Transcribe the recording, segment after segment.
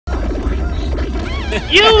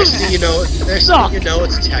You suck! You know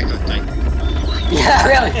it's Attack on Titan. Yeah,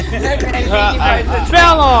 really.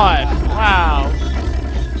 Fell on! Wow.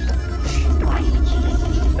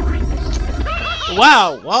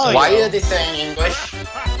 Wow, wow. Why are they saying English?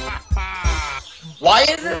 Why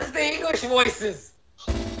is this the English voices?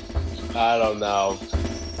 I don't know.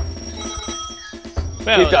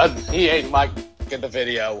 Well, He ain't Mike in the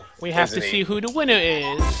video. we have to see who the winner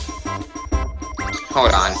is.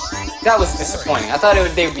 Hold on. That was disappointing. I thought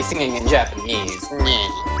they would be singing in Japanese.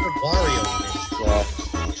 Wario. Yeah.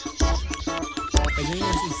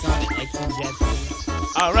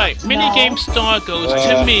 Alright, minigame star goes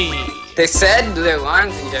to me. They said their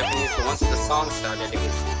lines in Japanese, but once the song started, it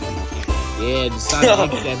was... Yeah, the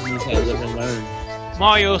Sonic Japanese had live and learn.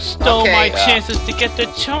 Mario stole Okay, my chances to get the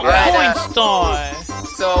coin right, star.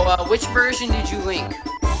 So, which version did you link?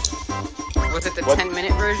 Was it the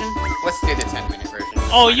 10-minute version? Let's do the 10-minute version.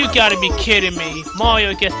 Oh, you gotta be kidding me.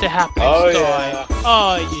 Mario gets the happening Oh, star. yeah.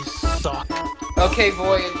 Oh, you suck. Okay,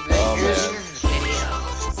 Void, here's man. your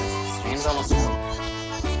video. Stream's almost over.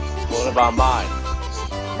 What about mine?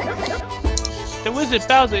 The Wizard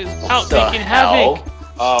Bowser is out The making hell? havoc.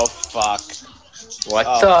 Oh fuck. What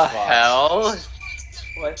Oh, the fuck. hell?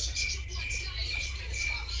 What?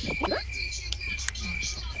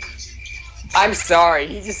 I'm sorry,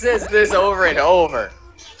 he just says this over and over.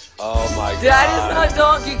 Oh my god. That is not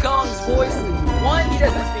Donkey Kong's voice. One, he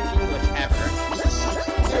doesn't speak English ever.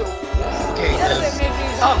 Two, he doesn't make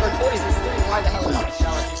these awkward voices. Three, why the hell is he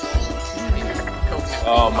shouting?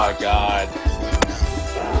 Oh my god.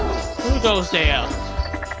 Who goes there?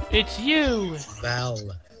 It's you, Val.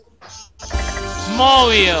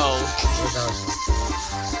 Mario.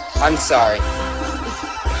 I'm sorry.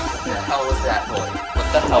 What the hell was that, Void?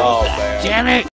 What the hell was Oh that? man. Damn it.